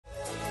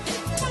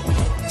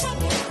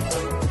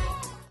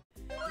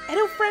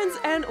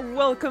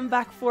welcome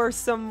back for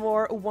some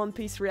more One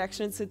Piece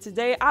reactions. So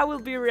today I will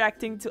be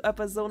reacting to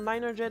episode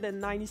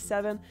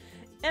 997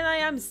 and I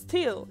am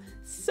still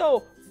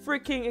so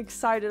freaking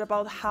excited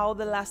about how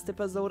the last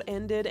episode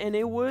ended, and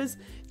it was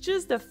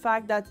just the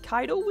fact that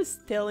Kaido was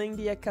telling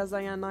the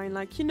Akazaya 9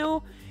 like, you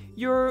know,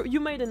 you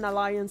made an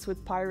alliance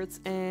with pirates,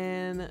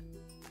 and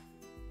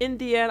in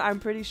the end I'm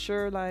pretty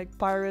sure like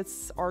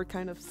pirates are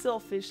kind of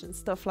selfish and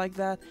stuff like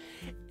that.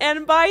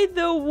 And by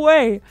the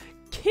way,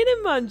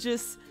 Kinemon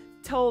just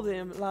told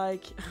him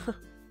like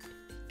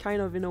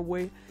kind of in a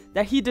way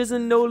that he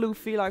doesn't know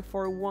Luffy like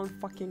for one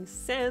fucking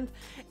cent,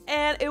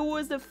 and it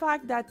was the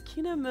fact that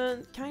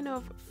Kinemon kind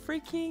of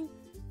freaking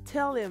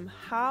tell him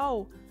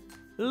how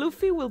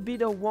Luffy will be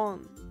the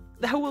one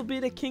that will be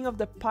the king of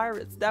the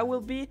pirates, that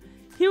will be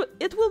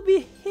it will be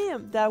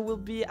him that will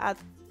be at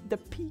the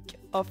peak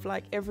of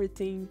like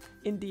everything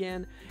in the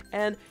end.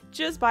 And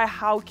just by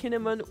how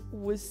Kinemon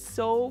was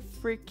so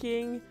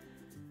freaking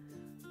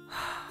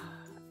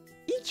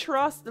he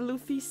trusts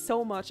Luffy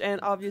so much,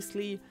 and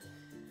obviously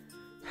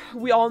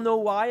we all know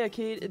why,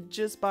 okay?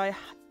 Just by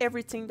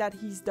everything that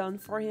he's done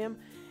for him,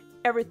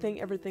 everything.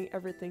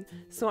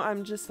 So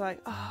I'm just like,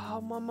 oh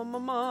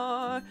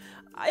mama.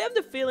 I have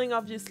the feeling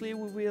obviously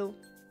we will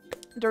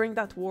during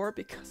that war,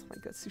 because oh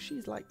my god, Sushi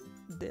is like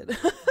dead.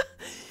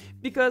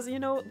 Because you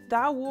know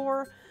that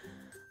war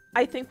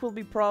I think will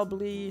be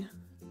probably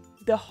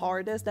the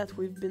hardest that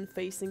we've been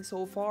facing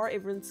so far,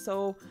 even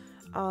so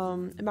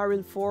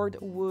Marineford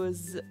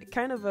was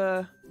kind of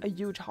a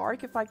huge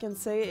arc, if I can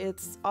say.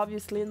 It's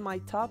obviously in my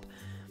top,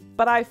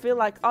 but I feel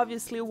like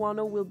obviously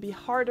Wano will be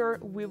harder.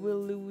 We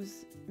will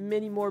lose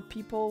many more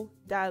people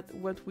than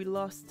what we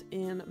lost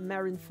in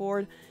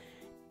Marineford,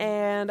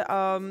 and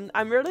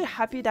I'm really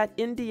happy that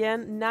in the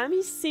end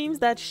Nami seems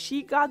that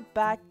she got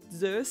back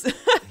Zeus.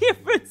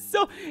 Even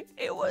so,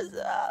 it was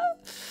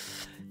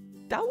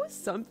that was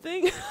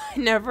something. I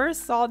never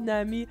saw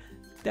Nami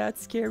that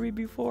scary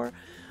before.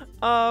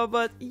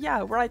 But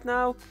yeah, right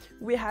now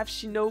we have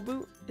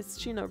Shinobu. It's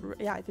Shinobu.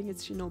 Yeah, I think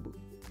it's Shinobu.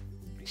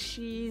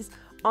 She's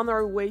on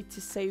her way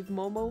to save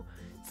Momo,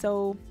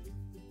 so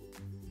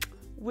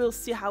we'll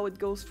see how it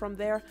goes from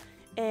there.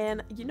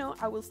 And you know,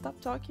 I will stop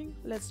talking,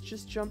 let's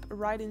just jump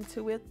right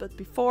into it. But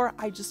before,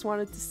 I just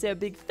wanted to say a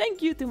big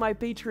thank you to my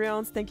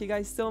Patreons. Thank you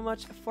guys so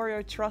much for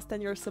your trust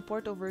and your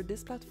support over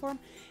this platform.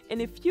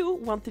 And if you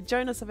want to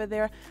join us over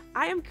there,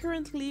 I am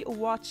currently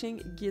watching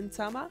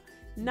Gintama.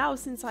 Now,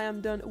 since I am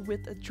done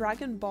with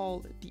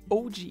Dragonball, the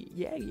OG,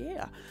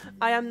 yeah,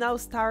 I am now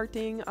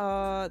starting,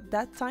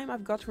 that time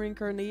I've got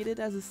reincarnated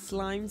as a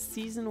slime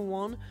season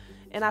 1,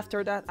 and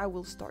after that I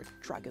will start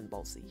Dragon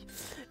Ball Z.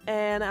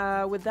 And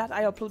with that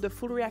I upload the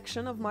full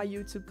reaction of my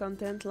YouTube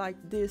content. Like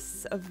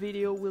this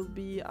video will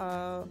be,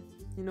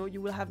 you know, you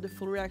will have the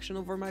full reaction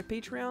over my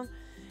Patreon.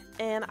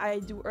 And I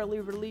do early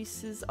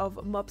releases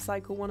of Mob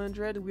Psycho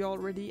 100. We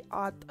already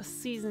at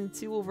season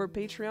 2 over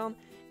Patreon.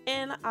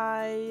 And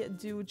I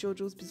do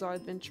JoJo's Bizarre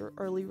Adventure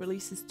early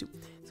releases too.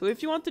 So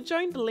if you want to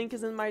join, the link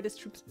is in my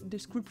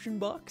description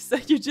box.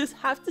 You just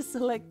have to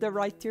select the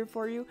right tier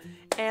for you.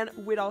 And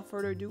without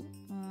further ado,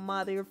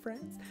 my dear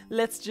friends,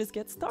 let's just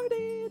get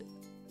started.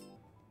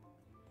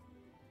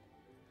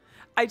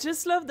 I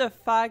just love the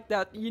fact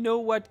that, you know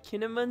what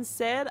Kinemon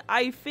said?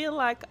 I feel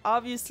like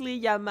obviously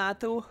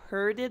Yamato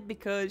heard it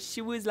because she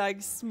was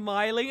like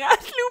smiling at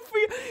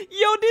Luffy.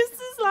 Yo, this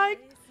is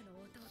like,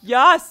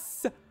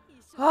 yes!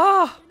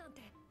 Ah,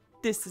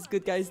 this is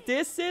good, guys.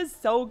 This is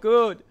so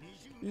good.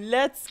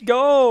 Let's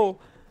go.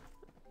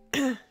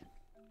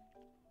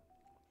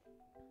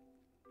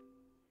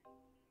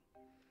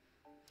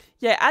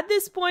 Yeah, at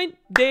this point,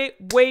 they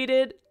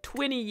waited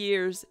 20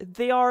 years.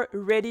 They are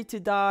ready to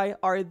die,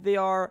 or they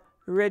are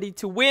ready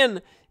to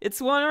win.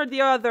 It's one or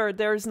the other.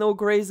 There's no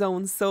gray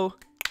zone, so...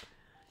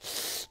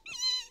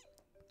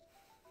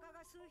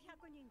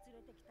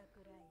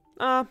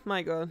 Oh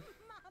my god.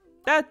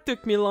 That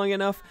took me long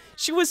enough.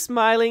 She was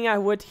smiling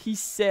at what he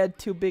said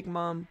to Big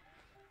Mom,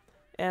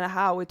 and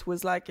how it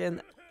was like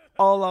an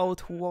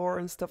all-out war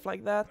and stuff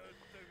like that.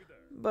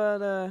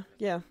 But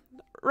yeah.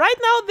 Right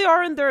now they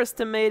are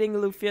underestimating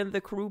Luffy and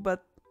the crew,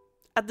 but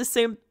at the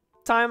same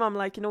time I'm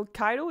like, you know,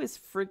 Kaido is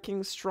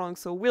freaking strong,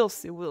 so we'll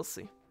see.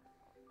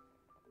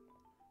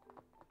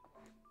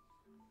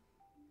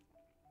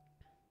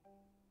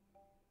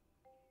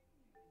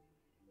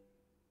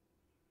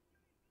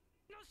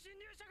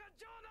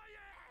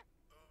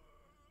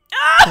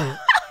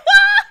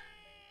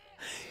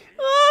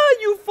 Oh,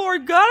 you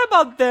forgot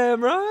about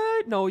them,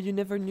 right? No, you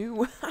never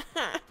knew.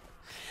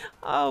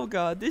 Oh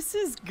god, this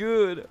is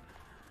good.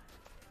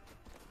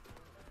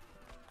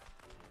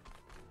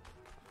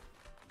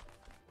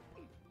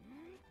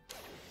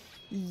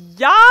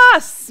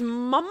 Yes,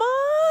 mama!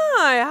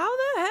 How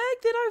the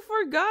heck did I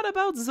forget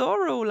about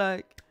Zoro?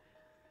 Like,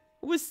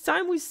 it was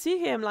time we see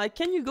him. Like,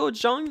 can you go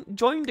join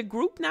the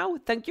group now?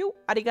 Thank you.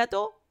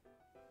 Arigato.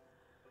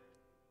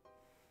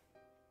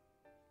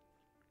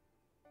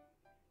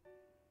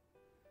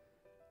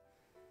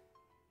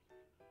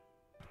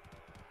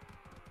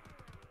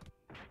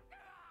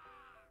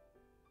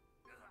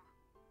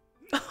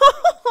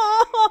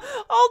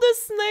 the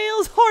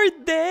snails are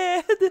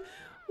dead.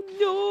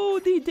 No,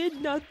 they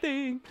did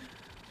nothing.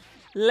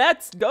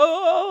 Let's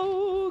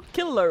go,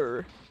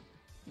 killer.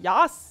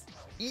 Yes.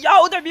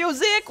 Yo, the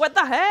music. What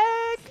the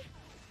heck?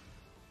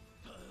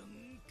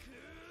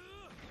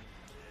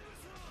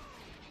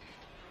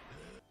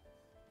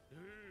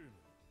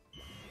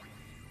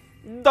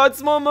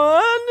 That's my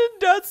man.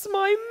 That's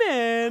my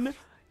man.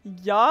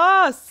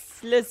 Yes.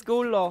 Let's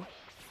go, law.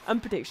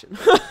 Amputation.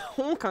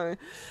 Okay.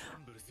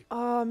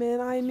 Oh man,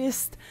 I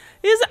missed.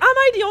 Am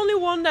I the only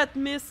one that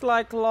missed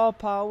like law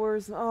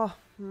powers? Oh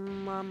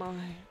my.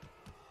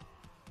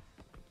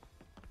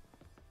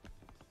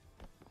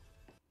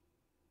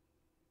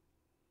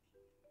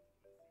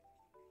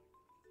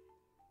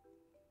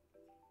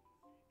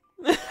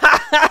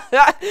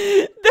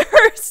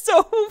 They're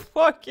so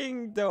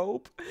fucking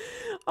dope.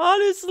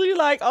 Honestly,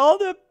 like all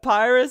the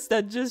pirates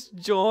that just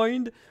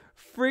joined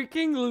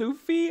freaking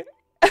Luffy.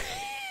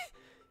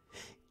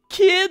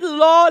 Kid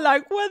Law,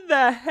 like what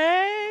the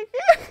heck?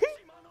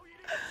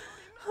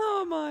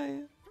 Oh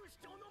my.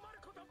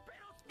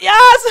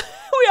 Yes!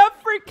 We have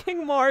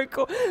freaking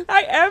Marco.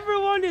 Like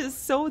everyone is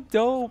so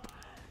dope.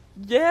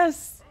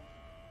 Yes.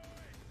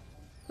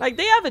 Like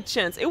they have a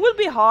chance. It will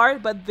be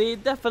hard, but they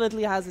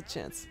definitely has a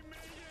chance.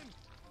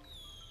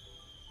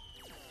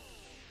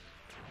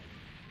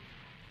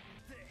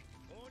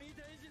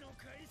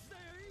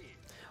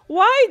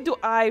 Why do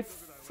I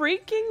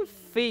freaking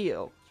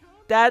feel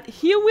that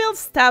he will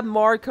stab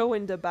Marco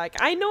in the back?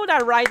 I know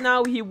that right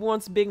now he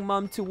wants Big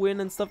Mom to win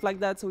and stuff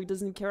like that, so he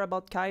doesn't care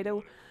about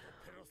Kaido.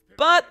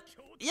 But,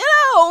 you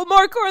know,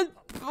 Marco and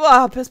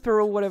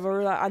Pespero,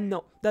 whatever, I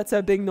know. That's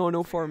a big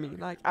no-no for me.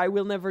 Like, I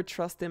will never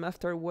trust him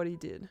after what he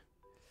did.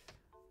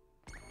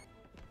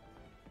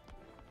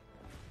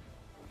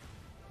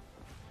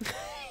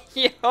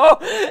 Yo,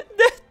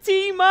 the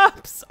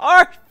team-ups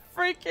are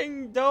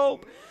freaking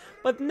dope.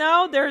 But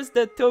now there's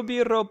the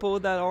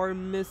Tobiropo that are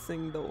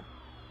missing though.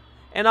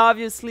 And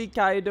obviously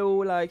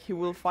Kaido, like, he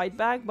will fight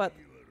back, but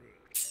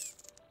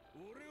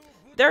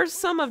there's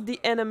some of the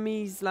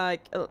enemies,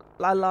 like,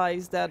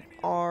 allies that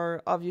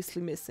are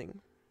obviously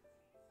missing.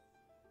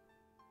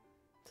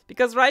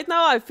 Because right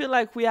now I feel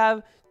like we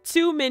have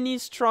too many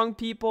strong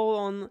people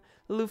on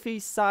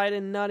Luffy's side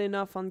and not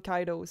enough on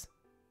Kaido's.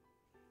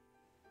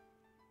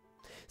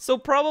 So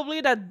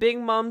probably that Big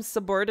Mom's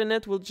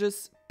subordinate will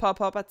just pop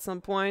up at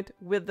some point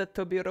with the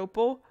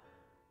Tobiropo.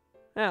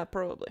 Yeah,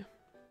 probably.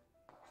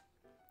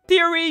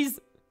 Theories!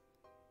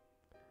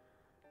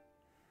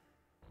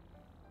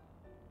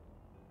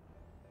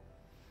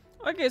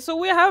 Okay, so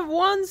we have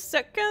 1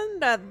 second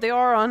that they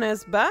are on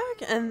his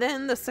back, and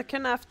then the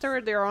second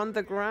after they're on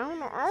the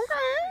ground.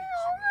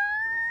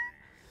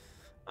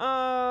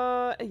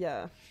 Okay.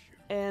 Yeah.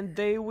 And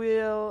they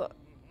will...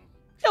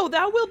 Yo,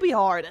 that will be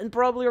hard and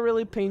probably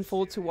really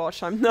painful to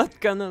watch, I'm not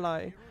gonna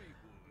lie.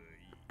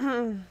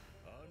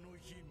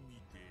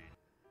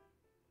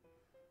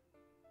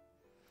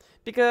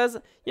 Because,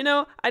 you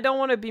know, I don't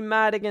want to be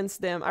mad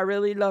against them. I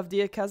really love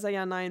the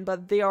Akazaya 9,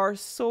 but they are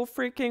so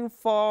freaking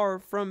far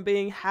from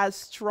being as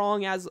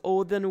strong as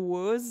Oden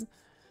was.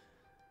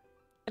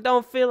 I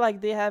don't feel like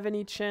they have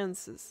any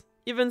chances.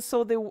 Even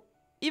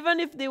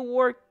if they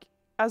work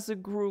as a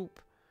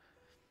group.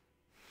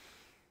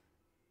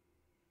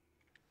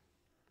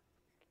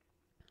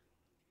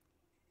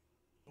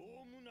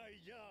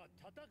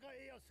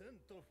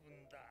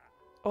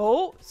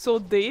 Oh, so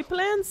they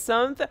planned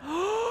something.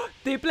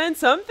 They planned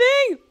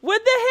something?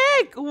 What the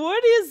heck?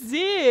 What is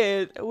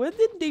it? What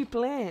did they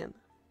plan?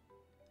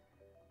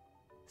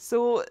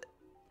 So,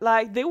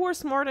 like, they were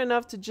smart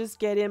enough to just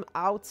get him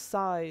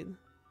outside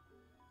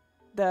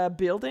the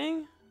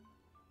building?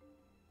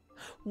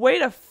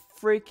 Wait a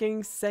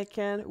freaking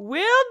second.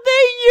 Will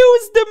they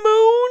use the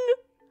moon?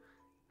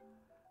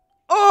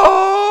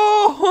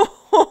 Oh!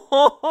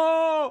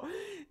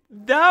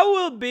 That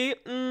will be...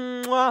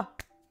 Mwah.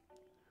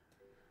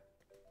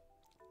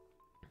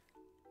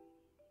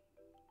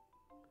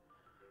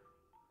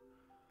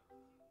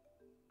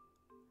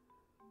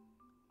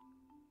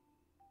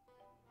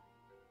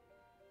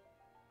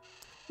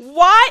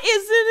 Why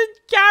isn't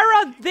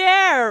Carrot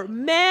there?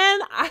 Man,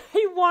 I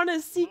want to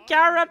see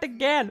Carrot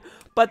again.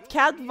 But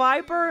Cat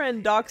Viper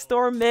and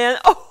Darkstorm, man,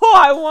 oh,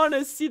 I want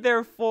to see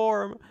their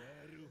form.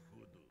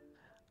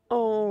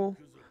 Oh,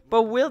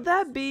 but will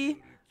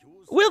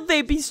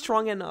they be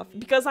strong enough?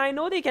 Because I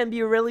know they can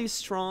be really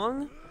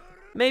strong.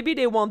 Maybe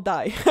they won't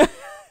die.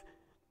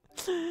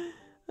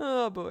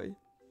 Oh boy.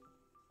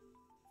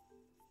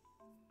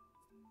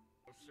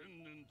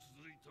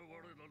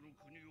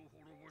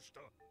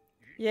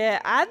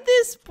 Yeah, at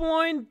this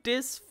point,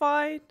 this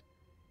fight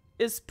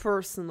is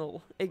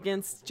personal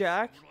against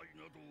Jack.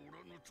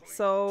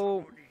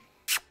 So,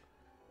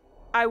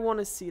 I want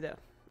to see that.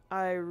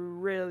 I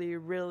really,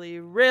 really,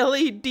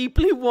 really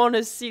deeply want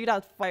to see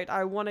that fight.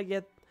 I want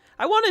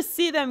to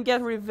see them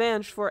get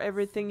revenge for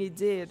everything he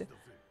did.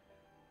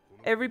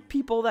 Every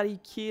people that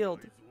he killed.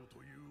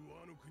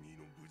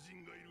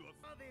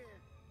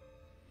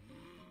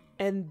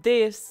 And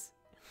this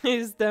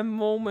is the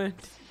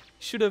moment.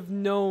 Should have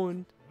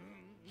known.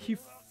 He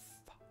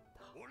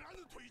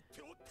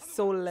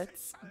so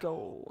let's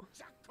go.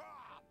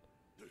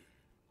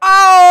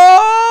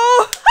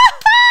 Oh!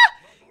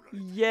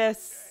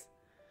 Yes.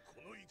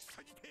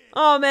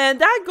 Oh man,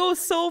 that goes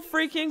so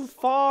freaking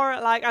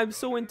far. Like, I'm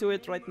so into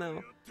it right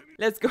now.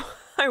 Let's go.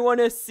 I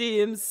want to see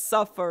him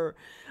suffer.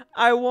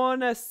 I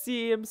want to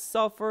see him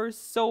suffer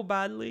so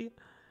badly.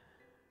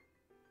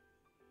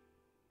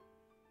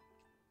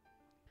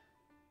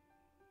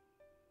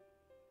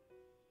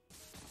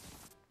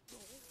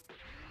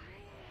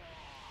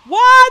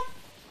 What?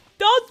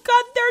 Don't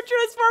cut their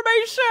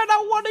transformation.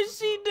 I want to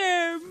see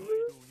them.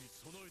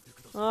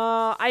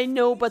 I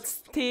know, but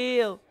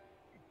still.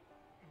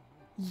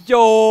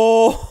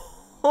 Yo.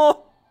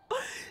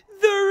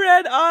 The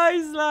red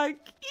eyes, like,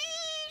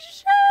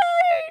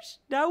 sheesh.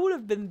 That would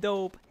have been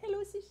dope. Hello,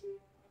 Sushi.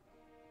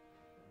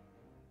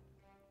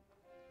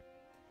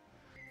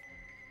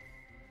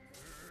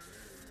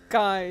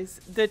 Guys,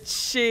 the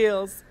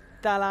chills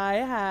that I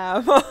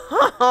have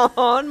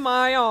on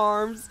my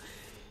arms.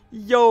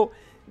 Yo,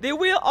 they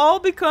will all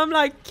become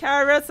like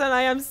carrots and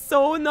I am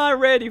so not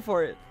ready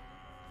for it.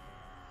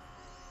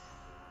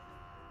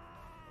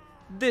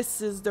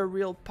 This is the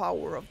real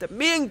power of the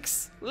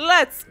minks.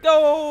 Let's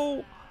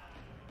go!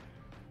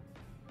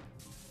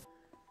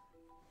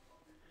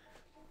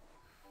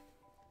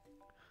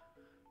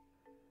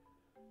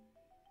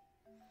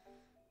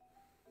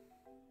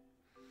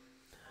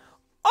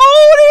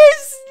 Oh,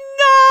 this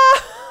no!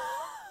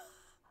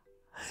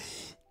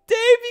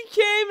 They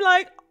became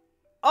like,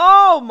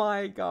 oh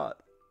my god.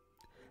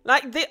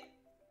 Like they,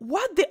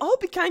 what? They all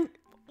became,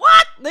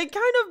 what? They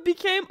kind of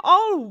became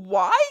all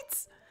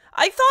white?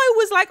 I thought it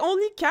was like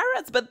only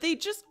carrots, but they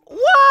just,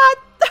 what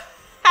the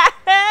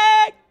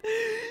heck?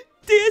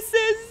 This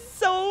is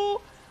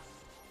so,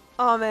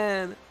 oh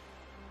man.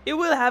 It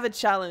will have a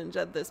challenge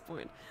at this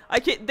point.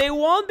 They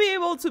won't be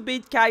able to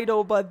beat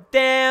Kaido, but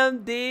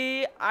damn,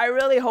 I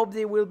really hope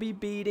they will be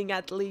beating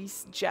at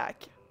least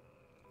Jack.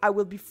 I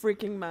will be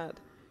freaking mad.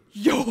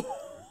 Yo! Oh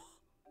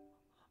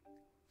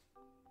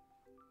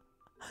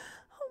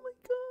my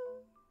god.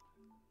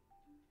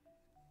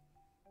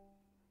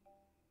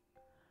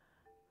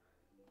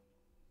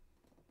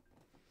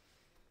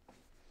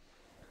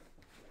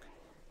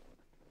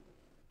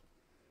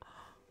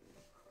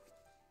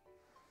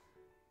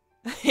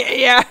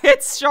 Yeah,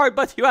 it's short,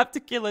 but you have to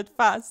kill it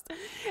fast.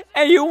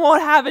 And you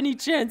won't have any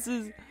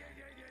chances.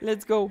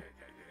 Let's go.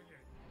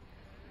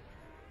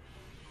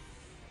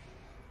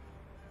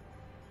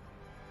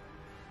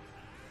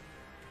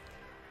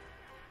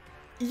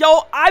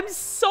 Yo, I'm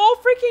so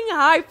freaking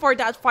hyped for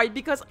that fight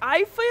because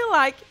I feel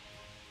like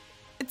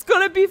it's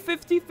gonna be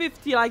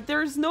 50-50. Like,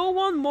 there's no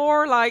one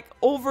more, like,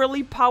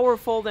 overly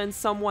powerful than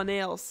someone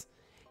else.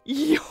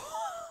 Yo. Okay,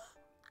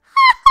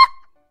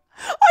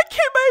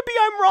 maybe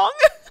I'm wrong.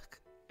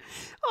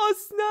 Oh,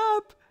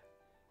 snap.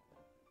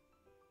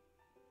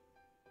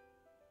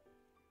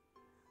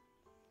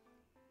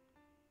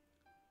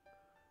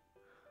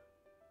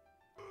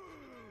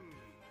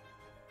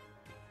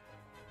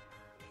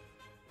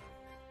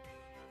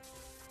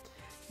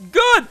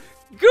 Good!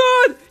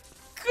 Good!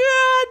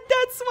 Good!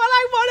 That's what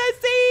I want to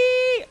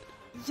see!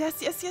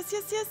 Yes, yes, yes,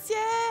 yes, yes,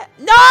 yeah!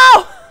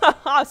 No!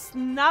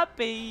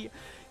 Snappy!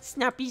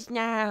 Snappy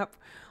snap!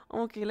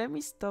 Okay, let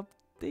me stop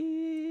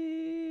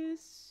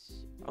this.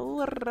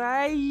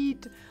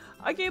 Alright.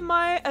 Okay,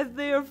 my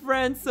dear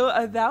friends,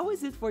 so that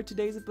was it for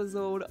today's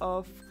episode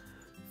of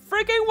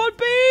freaking One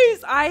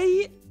Piece!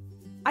 I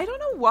don't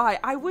know why.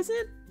 I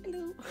wasn't...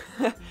 Hello.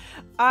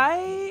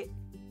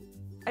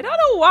 I don't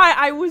know why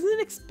I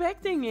wasn't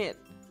expecting it.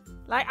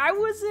 Like, I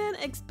wasn't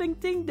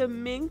expecting the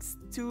minks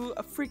to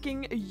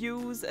freaking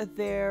use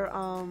their,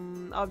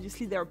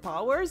 obviously their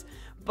powers.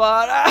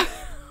 But,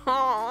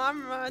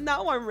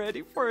 now I'm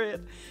ready for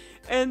it.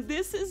 And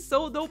this is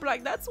so dope.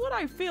 Like, that's what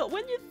I feel.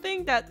 When you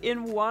think that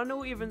in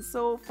Wano, even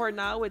so, for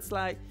now, it's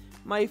like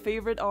my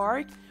favorite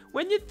arc.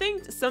 When you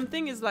think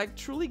something is like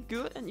truly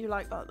good and you're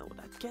like, oh no,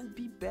 that can't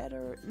be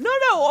better. No,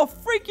 oh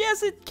freak,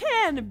 yes, it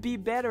can be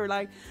better.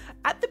 Like,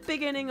 at the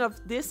beginning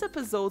of this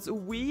episode,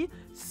 we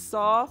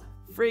saw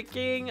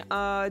freaking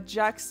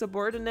Jack's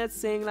subordinates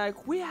saying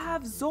like, we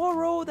have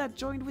Zoro that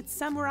joined with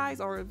samurais,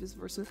 or vice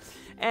versa,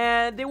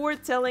 and they were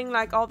telling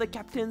like all the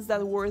captains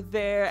that were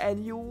there,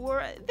 and they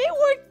were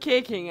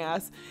kicking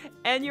ass,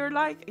 and you're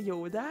like,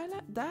 yo, that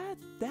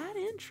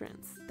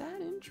entrance,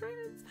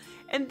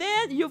 and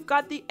then you've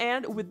got the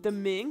end with the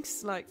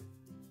minks. Like,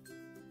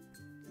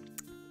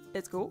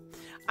 let's go.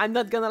 I'm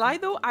not gonna lie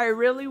though, I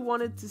really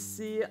wanted to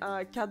see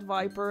Cat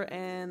Viper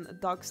and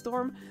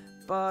Dogstorm,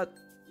 but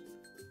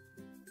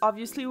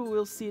obviously we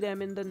will see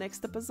them in the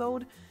next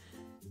episode,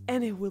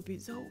 and it will be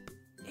dope.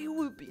 It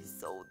will be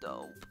so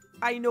dope.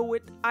 I know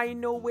it,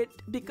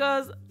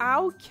 because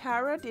our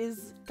Carrot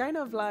is kind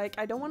of like,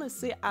 I don't want to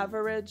say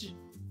average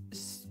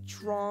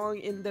strong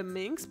in the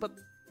minks, but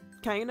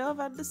kind of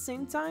at the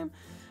same time.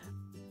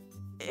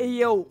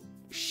 Yo,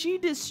 she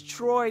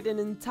destroyed an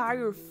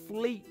entire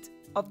fleet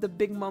of the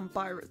Big Mom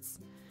pirates.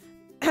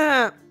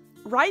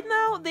 right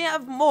now they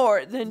have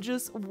more than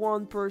just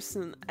one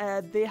person.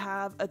 They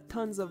have a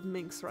tons of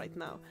minks right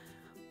now.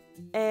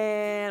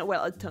 And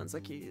well, a tons,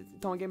 okay,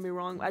 don't get me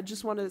wrong. I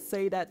just want to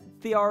say that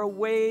they are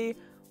way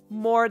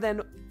more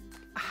than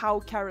how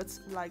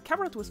Carrot's, like,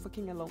 Carrot was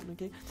fucking alone,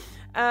 okay?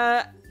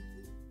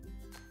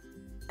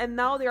 And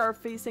now they are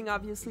facing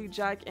obviously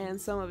Jack and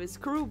some of his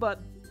crew,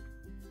 but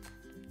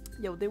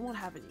yo, they won't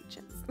have any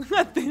chance.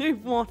 They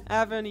won't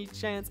have any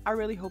chance. I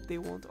really hope they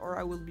won't, or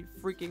I will be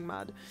freaking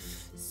mad.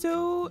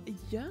 So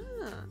yeah,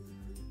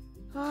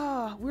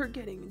 we're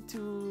getting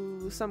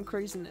into some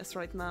craziness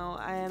right now,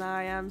 and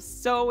I am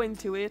so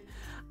into it.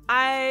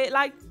 I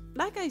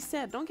like I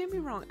said, don't get me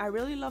wrong, I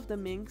really love the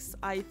minks.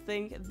 I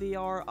think they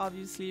are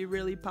obviously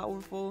really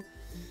powerful.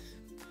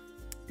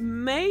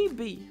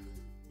 Maybe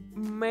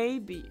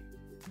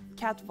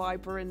Cat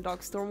Viper and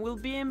Dogstorm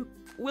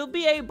will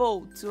be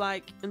able to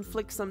like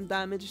inflict some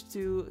damage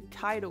to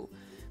Kaido,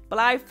 but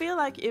I feel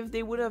like if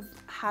they would have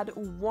had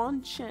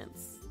one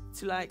chance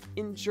to like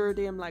injure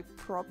them like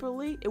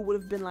properly, it would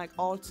have been like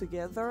all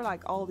together,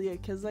 like all the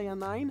Akazaya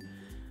 9.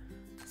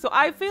 So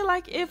I feel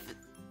like if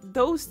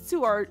those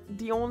two are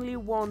the only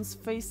ones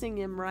facing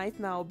him right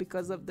now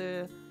because of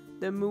the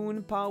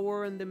moon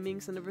power and the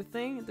minks and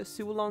everything, the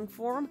Sulong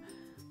form,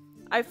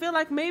 I feel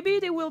like maybe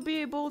they will be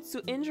able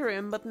to injure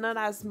him, but not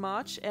as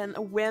much. And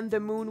when the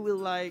moon will,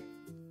 like,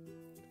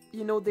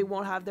 you know, they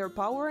won't have their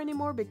power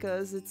anymore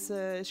because it's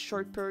a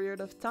short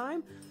period of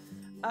time,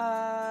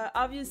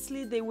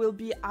 obviously they will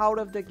be out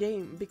of the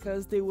game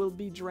because they will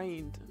be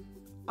drained,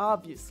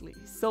 obviously.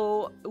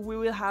 So we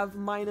will have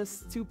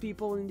 -2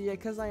 people in the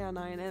Akazaya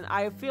 9, and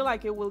I feel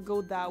like it will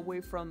go that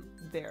way from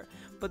there.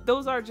 But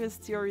those are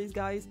just theories,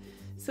 guys.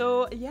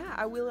 So yeah,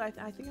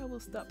 I think I will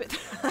stop it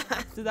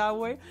that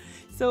way.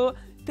 So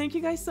thank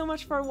you guys so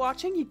much for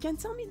watching. You can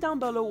tell me down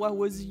below what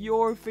was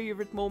your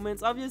favorite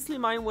moments. Obviously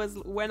mine was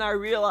when I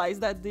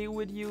realized that they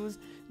would use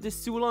the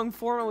Sulong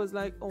form. I was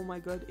like, oh my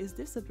god, is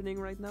this happening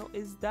right now?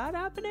 Is that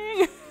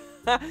happening?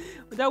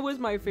 That was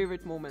my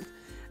favorite moment.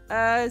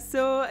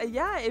 So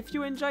yeah, if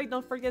you enjoyed,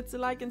 don't forget to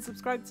like and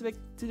subscribe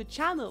to the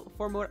channel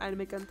for more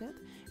anime content,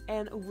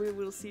 and we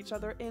will see each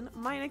other in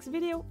my next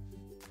video.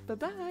 Bye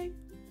bye.